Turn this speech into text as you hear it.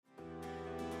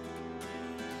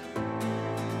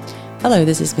Hello,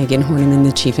 this is Megan Horniman,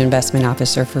 the Chief Investment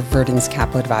Officer for Verdant's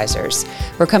Capital Advisors.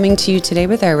 We're coming to you today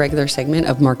with our regular segment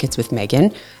of Markets with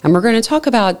Megan, and we're going to talk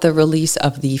about the release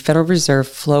of the Federal Reserve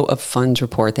Flow of Funds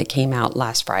report that came out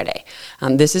last Friday.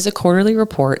 This is a quarterly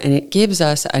report, and it gives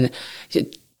us a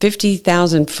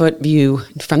 50,000-foot view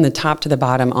from the top to the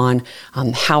bottom on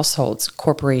households,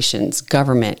 corporations,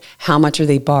 government. How much are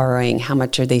they borrowing? How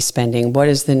much are they spending? What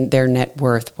is their net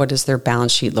worth? What does their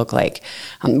balance sheet look like?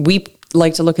 We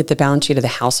like to look at the balance sheet of the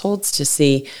households to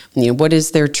see, what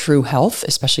is their true health,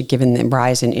 especially given the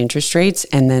rise in interest rates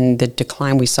and then the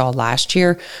decline we saw last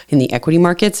year in the equity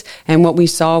markets. And what we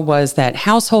saw was that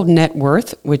household net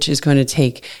worth, which is going to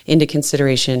take into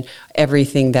consideration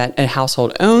everything that a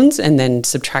household owns and then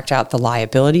subtract out the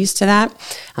liabilities to that.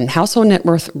 Household net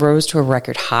worth rose to a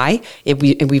record high.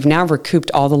 We've now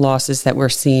recouped all the losses that we're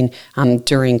seeing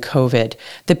during COVID.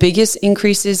 The biggest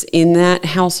increases in that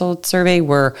household survey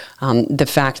were the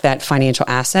fact that financial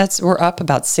assets were up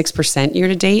about 6% year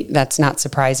to date. That's not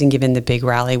surprising given the big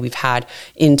rally we've had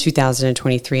in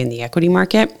 2023 in the equity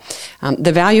market.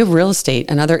 The value of real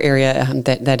estate, another area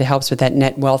that helps with that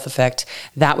net wealth effect,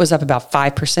 that was up about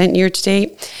 5% year to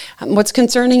date. What's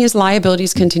concerning is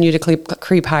liabilities continue to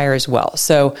creep higher as well.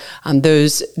 So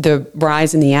the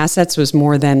rise in the assets was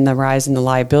more than the rise in the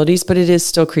liabilities, but it is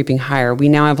still creeping higher. We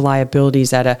now have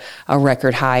liabilities at a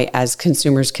record high as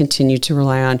consumers continue to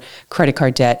rely on credit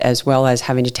card debt as well as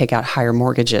having to take out higher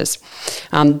mortgages.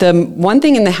 The one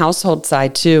thing in the household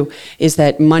side too is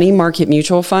that money market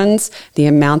mutual funds, the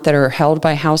amount that are held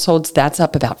by households, that's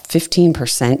up about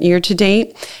 15% year to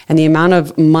date. And the amount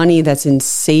of money that's in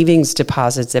savings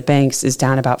deposits at banks is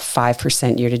down about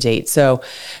 5% year to date. So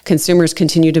consumers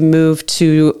continue to move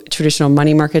to traditional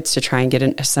money markets to try and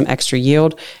get some extra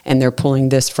yield, and they're pulling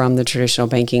this from the traditional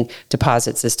banking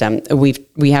deposit system.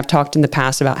 We have talked in the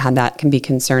past about how that can be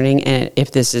concerning and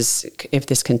if this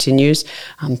continues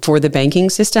for the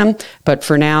banking system. But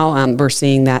for now, we're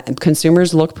seeing that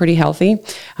consumers look pretty healthy.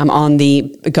 On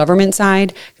the government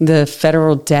side, the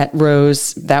federal debt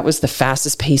rose. That was the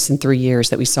fastest pace in 3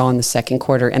 years that we saw in the second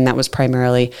quarter, and that was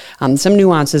primarily some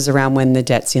nuances around when the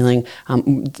debt ceiling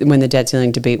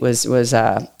debate was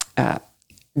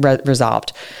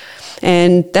resolved.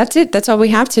 And that's it. That's all we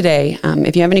have today.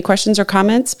 If you have any questions or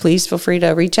comments, please feel free to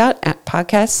reach out at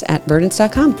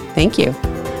podcasts@verdants.com. Thank you.